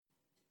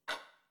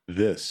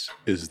This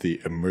is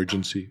the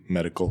Emergency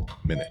Medical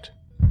Minute,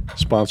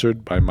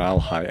 sponsored by Mile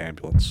High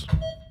Ambulance.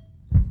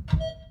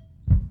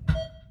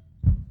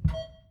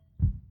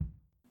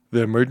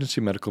 The Emergency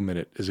Medical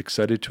Minute is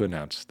excited to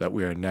announce that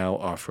we are now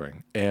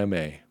offering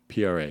AMA,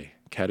 PRA,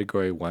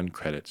 Category 1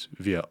 credits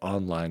via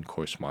online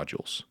course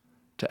modules.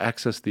 To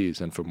access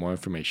these and for more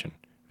information,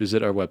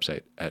 visit our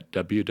website at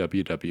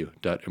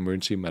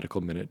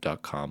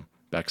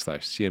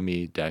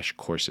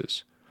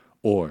www.emergencymedicalminute.com/CME-courses,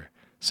 or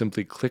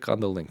simply click on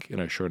the link in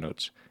our show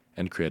notes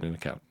and create an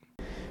account.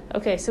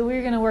 Okay, so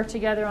we're going to work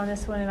together on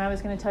this one, and I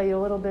was going to tell you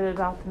a little bit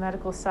about the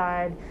medical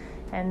side,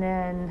 and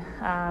then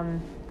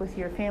with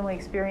your family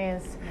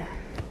experience,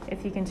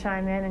 if you can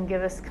chime in and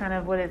give us kind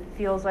of what it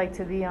feels like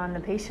to be on the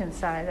patient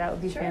side, that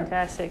would be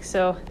fantastic.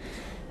 So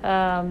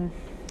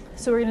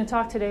we're going to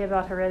talk today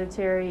about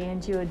hereditary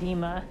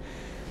angioedema.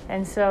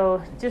 And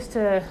so just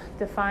to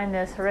define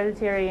this,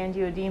 hereditary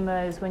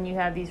angioedema is when you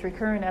have these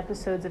recurrent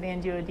episodes of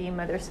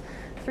angioedema. There's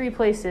three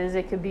places.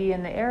 It could be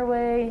in the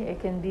airway,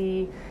 it can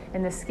be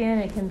in the skin,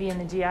 it can be in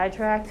the GI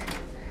tract.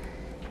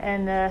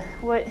 And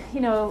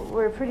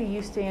we're pretty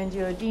used to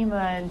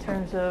angioedema in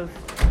terms of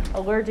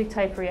allergic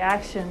type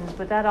reactions,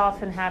 but that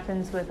often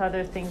happens with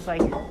other things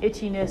like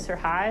itchiness or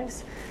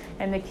hives.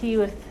 And the key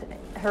with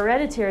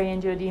hereditary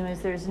angioedema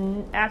is there's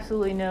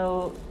absolutely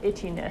no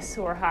itchiness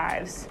or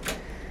hives.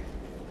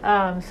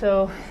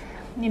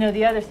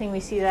 The other thing we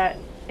see that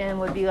in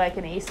would be like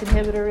an ACE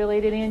inhibitor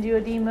related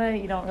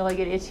angioedema. You don't really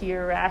get itchy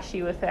or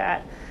rashy with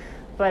that.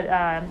 But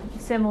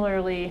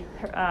similarly,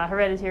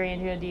 hereditary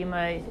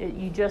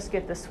angioedema, you just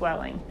get the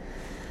swelling.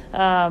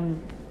 Hereditary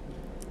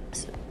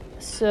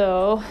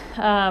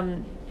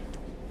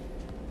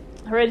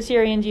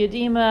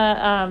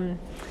angioedema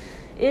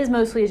is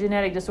mostly a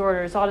genetic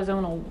disorder. It's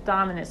autosomal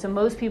dominant, so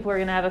most people are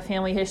going to have a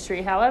family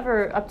history.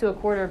 However, up to a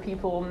quarter of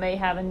people may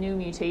have a new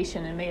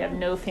mutation and may have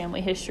no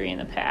family history in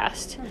the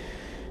past.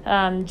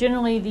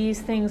 Generally, these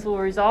things will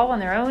resolve on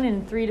their own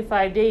in 3 to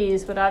 5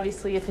 days, but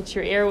obviously if it's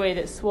your airway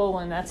that's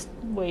swollen, that's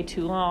way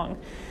too long.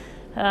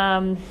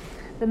 The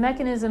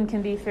mechanism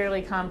can be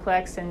fairly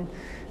complex, and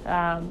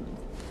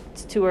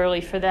it's too early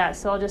for that.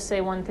 So I'll just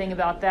say one thing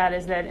about that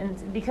is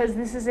that because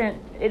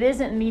it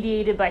isn't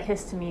mediated by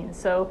histamine,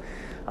 so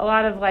a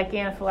lot of like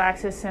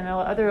anaphylaxis and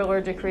other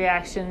allergic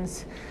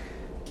reactions,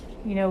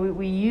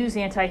 we use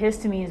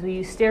antihistamines, we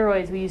use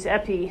steroids, we use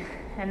epi,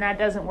 and that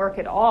doesn't work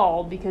at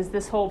all because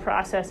this whole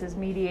process is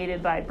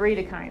mediated by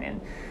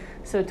bradykinin.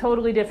 So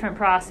totally different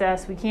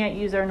process. We can't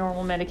use our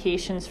normal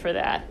medications for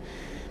that.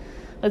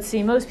 Let's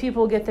see, most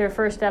people get their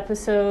first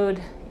episode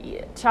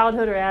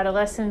childhood or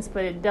adolescence,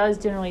 but it does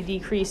generally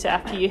decrease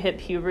after you hit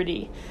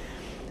puberty.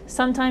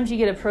 Sometimes you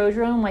get a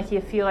prodrome, like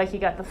you feel like you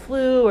got the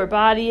flu or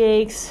body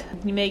aches.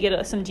 You may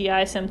get some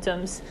GI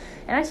symptoms.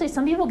 And actually,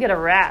 some people get a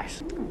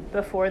rash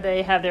before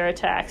they have their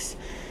attacks.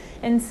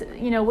 And,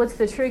 what's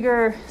the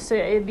trigger? So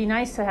it'd be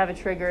nice to have a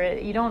trigger.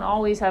 You don't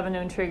always have a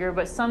known trigger,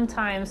 but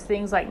sometimes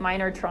things like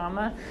minor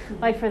trauma,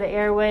 like for the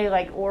airway,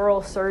 like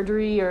oral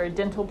surgery or a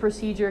dental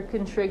procedure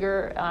can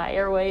trigger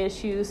airway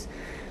issues,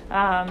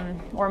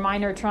 or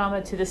minor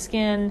trauma to the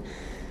skin.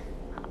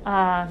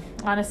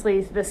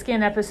 Honestly, the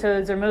skin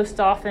episodes are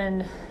most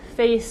often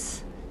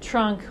face,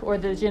 trunk, or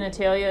the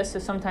genitalia, so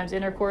sometimes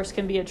intercourse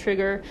can be a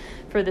trigger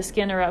for the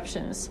skin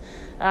eruptions.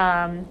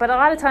 But a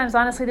lot of times,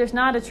 honestly, there's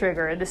not a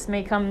trigger. This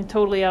may come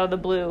totally out of the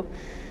blue.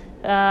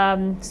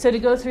 So to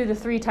go through the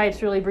three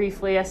types really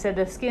briefly, I said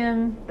the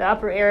skin, the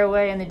upper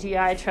airway, and the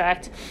GI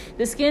tract.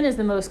 The skin is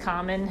the most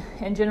common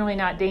and generally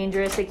not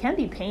dangerous. It can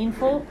be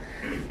painful,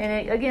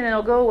 and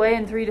it'll go away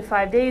in 3 to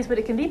 5 days, but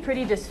it can be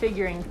pretty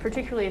disfiguring,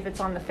 particularly if it's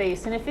on the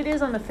face. And if it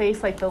is on the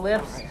face, like the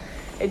lips,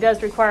 it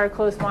does require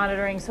close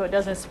monitoring so it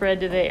doesn't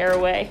spread to the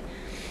airway.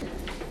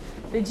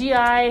 The GI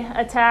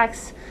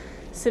attacks,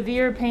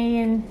 severe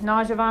pain,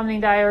 nausea,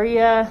 vomiting,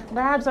 diarrhea.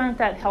 Labs aren't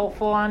that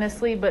helpful,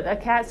 honestly, but a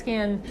CAT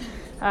scan,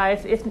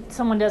 if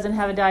someone doesn't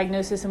have a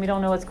diagnosis and we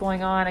don't know what's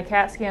going on, a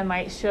CAT scan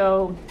might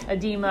show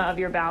edema of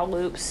your bowel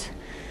loops.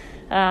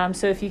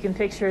 So if you can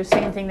picture,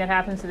 same thing that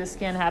happens to the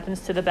skin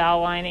happens to the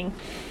bowel lining.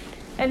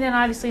 And then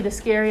obviously the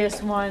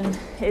scariest one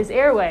is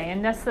airway,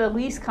 and that's the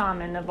least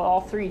common of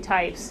all three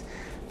types.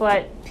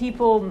 But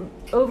just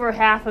over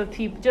half of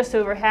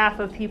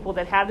people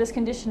that have this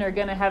condition are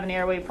going to have an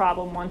airway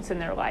problem once in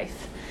their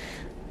life.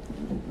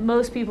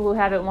 Most people who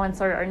have it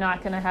once are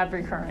not going to have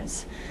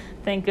recurrence,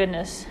 thank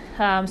goodness.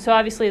 So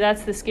obviously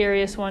that's the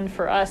scariest one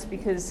for us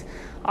because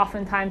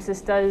oftentimes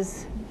this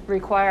does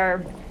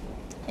require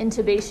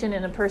intubation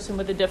in a person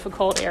with a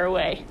difficult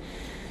airway.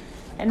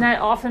 And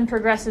that often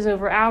progresses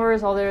over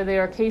hours, although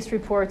there are case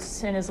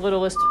reports in as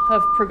little as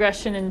of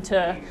progression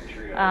into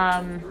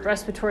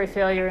respiratory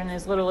failure in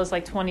as little as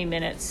like 20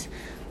 minutes.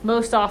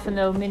 Most often,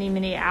 though, many,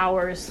 many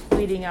hours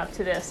leading up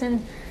to this.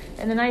 And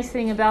the nice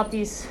thing about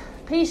these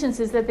patients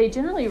is that they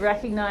generally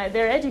recognize,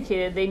 they're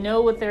educated, they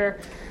know what their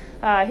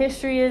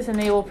history is, and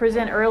they will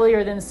present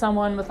earlier than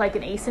someone with like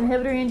an ACE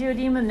inhibitor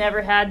angioedema,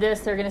 never had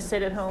this. They're going to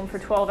sit at home for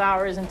 12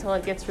 hours until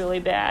it gets really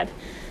bad.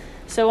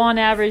 So on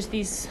average,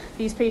 these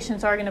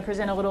patients are going to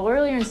present a little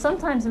earlier, and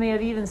sometimes may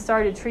have even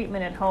started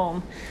treatment at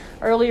home.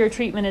 Earlier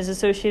treatment is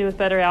associated with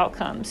better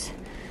outcomes.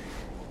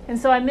 And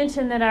so I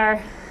mentioned that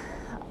our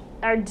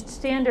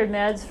standard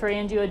meds for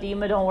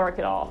angioedema don't work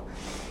at all.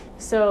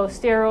 So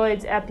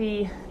steroids,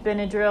 epi,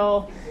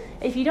 Benadryl.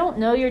 If you don't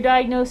know your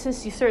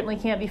diagnosis, you certainly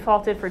can't be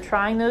faulted for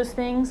trying those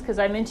things, because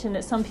I mentioned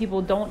that some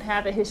people don't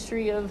have a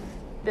history of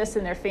this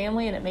in their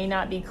family and it may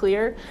not be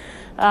clear.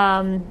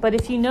 But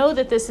if you know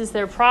that this is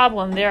their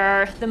problem,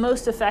 the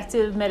most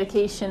effective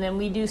medication, and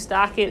we do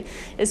stock it,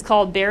 is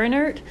called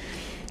Berinert.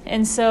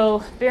 And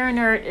so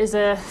Berinert is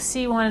a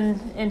C1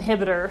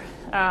 inhibitor.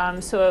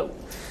 So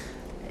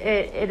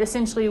it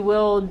essentially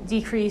will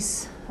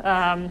decrease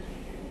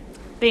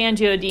the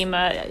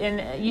angioedema,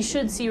 and you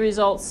should see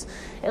results,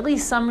 at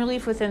least some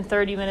relief, within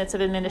 30 minutes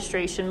of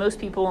administration. Most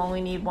people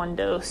only need one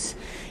dose.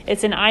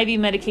 It's an IV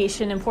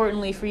medication.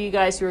 Importantly for you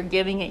guys who are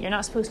giving it, you're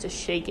not supposed to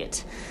shake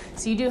it.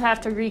 So you do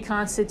have to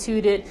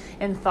reconstitute it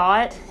and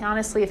thaw it.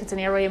 Honestly, if it's an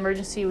airway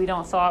emergency, we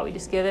don't thaw it, we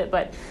just give it.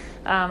 But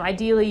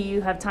ideally, you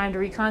have time to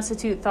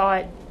reconstitute, thaw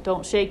it,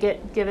 don't shake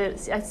it, give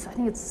it, I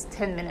think it's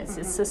 10 minutes.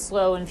 It's a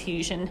slow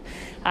infusion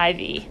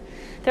IV.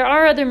 There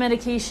are other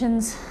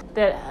medications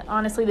that,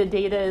 honestly, the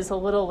data is a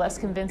little less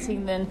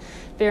convincing than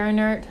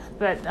Berinert,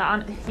 but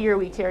here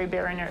we carry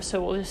Berinert,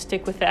 so we'll just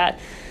stick with that.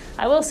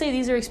 I will say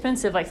these are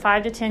expensive, like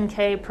 $5 to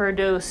 $10K per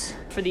dose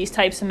for these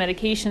types of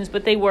medications,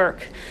 but they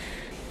work.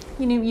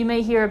 You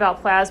may hear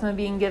about plasma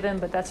being given,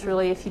 but that's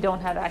really if you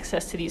don't have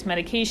access to these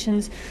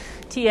medications.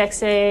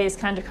 TXA is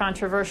kind of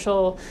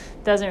controversial,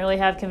 doesn't really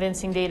have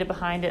convincing data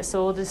behind it,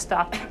 so we'll just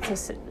stop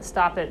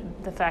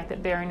at the fact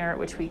that Berinert,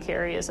 which we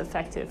carry, is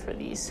effective for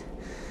these.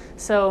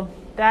 So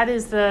that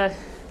is the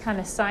kind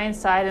of science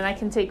side, and I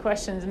can take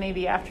questions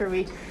maybe after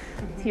we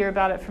hear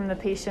about it from the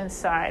patient's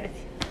side.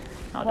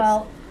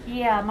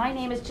 Yeah, my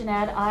name is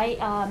Jeanette.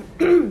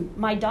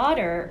 My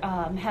daughter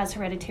has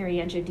hereditary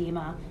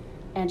angioedema,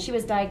 and she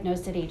was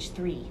diagnosed at age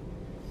 3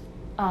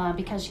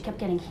 because she kept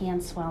getting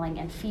hand swelling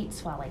and feet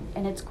swelling,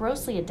 and it's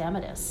grossly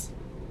edematous.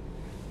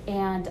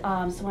 And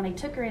so when I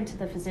took her into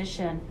the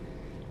physician,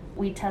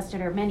 we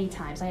tested her many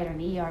times. I had her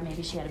in ER,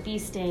 maybe she had a bee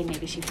sting,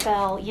 maybe she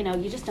fell,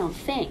 you just don't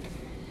think.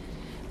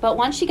 But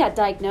once she got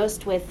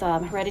diagnosed with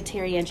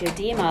hereditary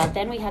angioedema,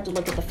 then we had to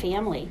look at the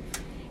family.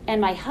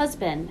 And my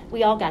husband,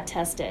 we all got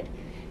tested.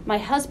 My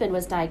husband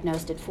was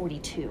diagnosed at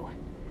 42.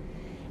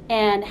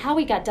 And how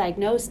he got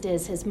diagnosed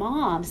is his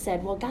mom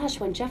said, well, gosh,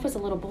 when Jeff was a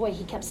little boy,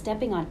 he kept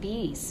stepping on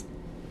bees.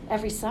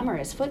 Every summer,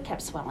 his foot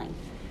kept swelling.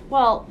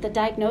 Well, the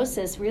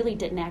diagnosis really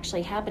didn't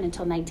actually happen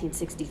until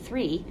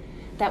 1963.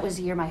 That was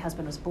the year my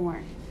husband was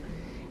born.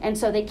 And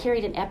so they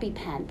carried an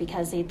EpiPen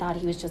because they thought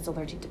he was just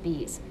allergic to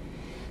bees.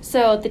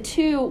 So the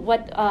two,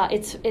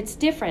 it's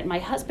different. My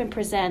husband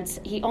presents,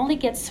 he only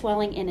gets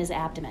swelling in his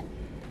abdomen.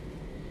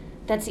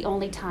 That's the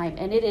only time.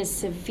 And it is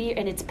severe,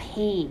 and it's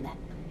pain.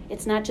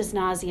 It's not just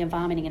nausea and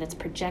vomiting, and it's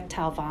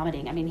projectile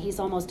vomiting. I mean, he's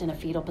almost in a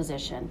fetal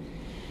position.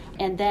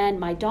 And then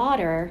my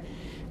daughter,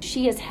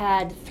 she has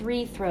had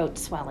 3 throat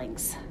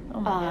swellings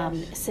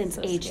since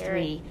age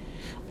 3.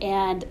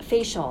 And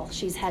facial,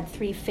 she's had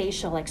 3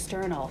 facial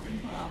external.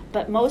 Wow.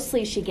 But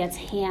mostly she gets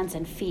hands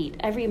and feet.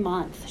 Every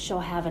month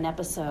she'll have an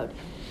episode.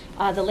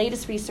 The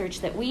latest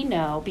research that we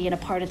know, being a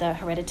part of the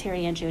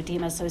Hereditary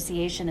Angioedema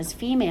Association, is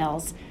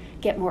females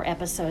get more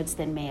episodes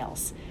than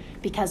males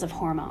because of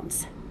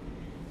hormones.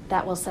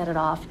 That will set it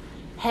off.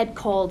 Head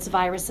colds,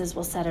 viruses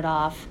will set it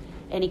off.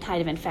 Any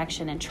kind of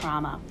infection and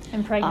trauma.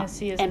 And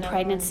pregnancy is And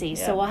pregnancy.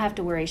 Yeah. So we'll have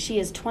to worry. She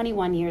is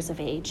 21 years of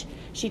age.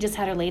 She just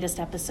had her latest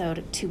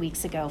episode 2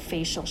 weeks ago,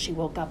 facial. She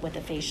woke up with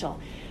a facial.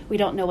 We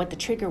don't know what the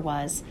trigger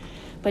was,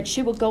 but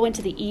she will go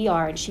into the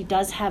ER, and she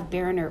does have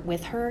Berinert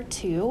with her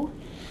too.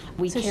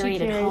 We carry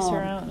it at home.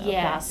 Her own.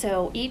 Yeah, Okay.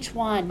 so each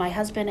one, my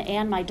husband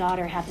and my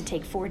daughter have to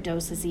take 4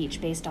 doses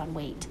each based on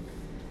weight.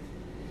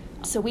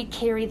 So we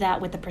carry that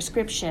with the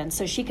prescription,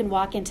 so she can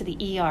walk into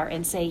the ER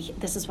and say,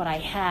 this is what I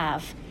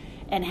have,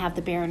 and have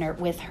the Berinert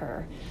with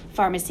her.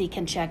 Pharmacy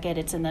can check it.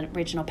 It's in the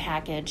original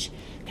package,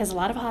 because a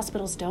lot of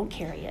hospitals don't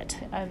carry it.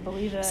 I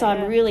believe that. So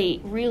I'm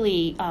really,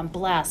 really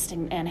blessed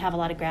and have a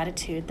lot of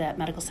gratitude that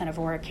Medical Center of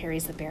Aurora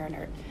carries the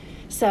Berinert.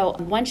 So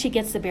once she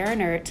gets the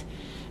Berinert,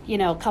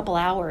 a couple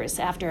hours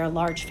after a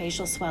large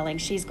facial swelling,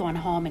 she's going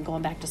home and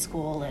going back to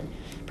school, and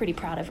pretty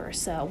proud of her.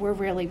 So we're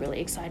really,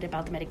 really excited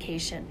about the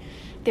medication.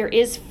 There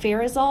is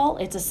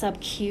Farazole. It's a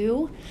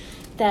sub-Q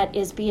that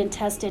is being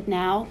tested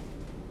now,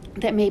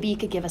 that maybe you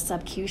could give a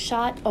sub-Q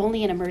shot,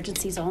 only in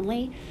emergencies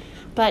only.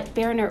 But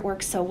Berinert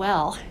works so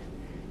well,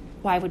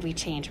 why would we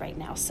change right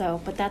now?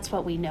 But that's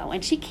what we know.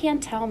 And she can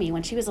tell me,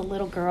 when she was a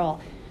little girl,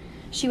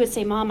 she would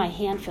say, Mom, my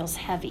hand feels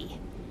heavy.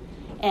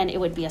 And it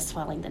would be a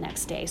swelling the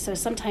next day. So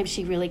sometimes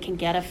she really can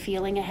get a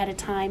feeling ahead of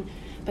time,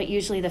 but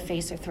usually the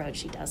face or throat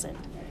she doesn't.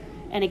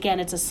 And again,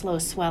 it's a slow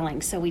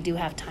swelling, so we do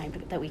have time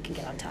that we can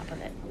get on top of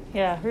it.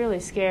 Yeah, really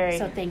scary.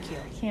 So thank you.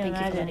 Can't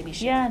imagine. You for letting me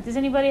share. Yeah, does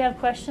anybody have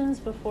questions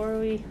before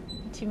we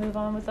move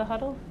on with the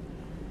huddle?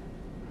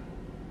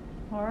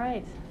 All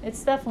right.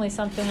 It's definitely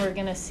something we're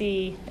going to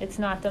see. It's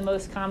not the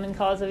most common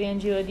cause of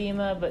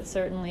angioedema, but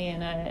certainly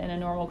in a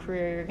normal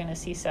career, you're going to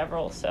see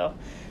several. So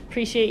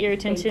appreciate your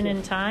attention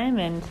and time.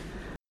 And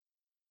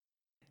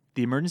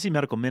the Emergency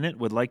Medical Minute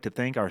would like to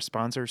thank our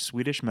sponsor,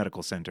 Swedish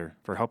Medical Center,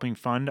 for helping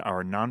fund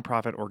our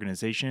nonprofit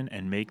organization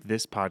and make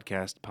this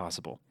podcast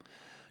possible.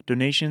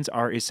 Donations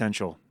are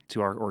essential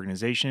to our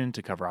organization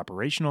to cover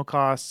operational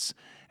costs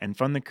and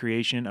fund the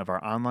creation of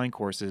our online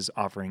courses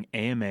offering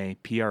AMA,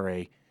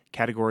 PRA,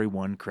 Category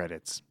 1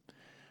 credits.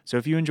 So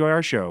if you enjoy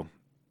our show,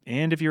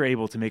 and if you're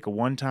able to make a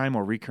one-time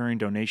or recurring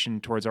donation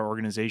towards our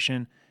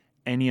organization,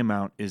 any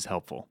amount is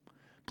helpful.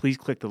 Please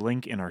click the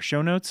link in our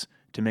show notes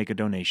to make a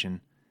donation.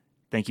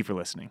 Thank you for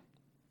listening.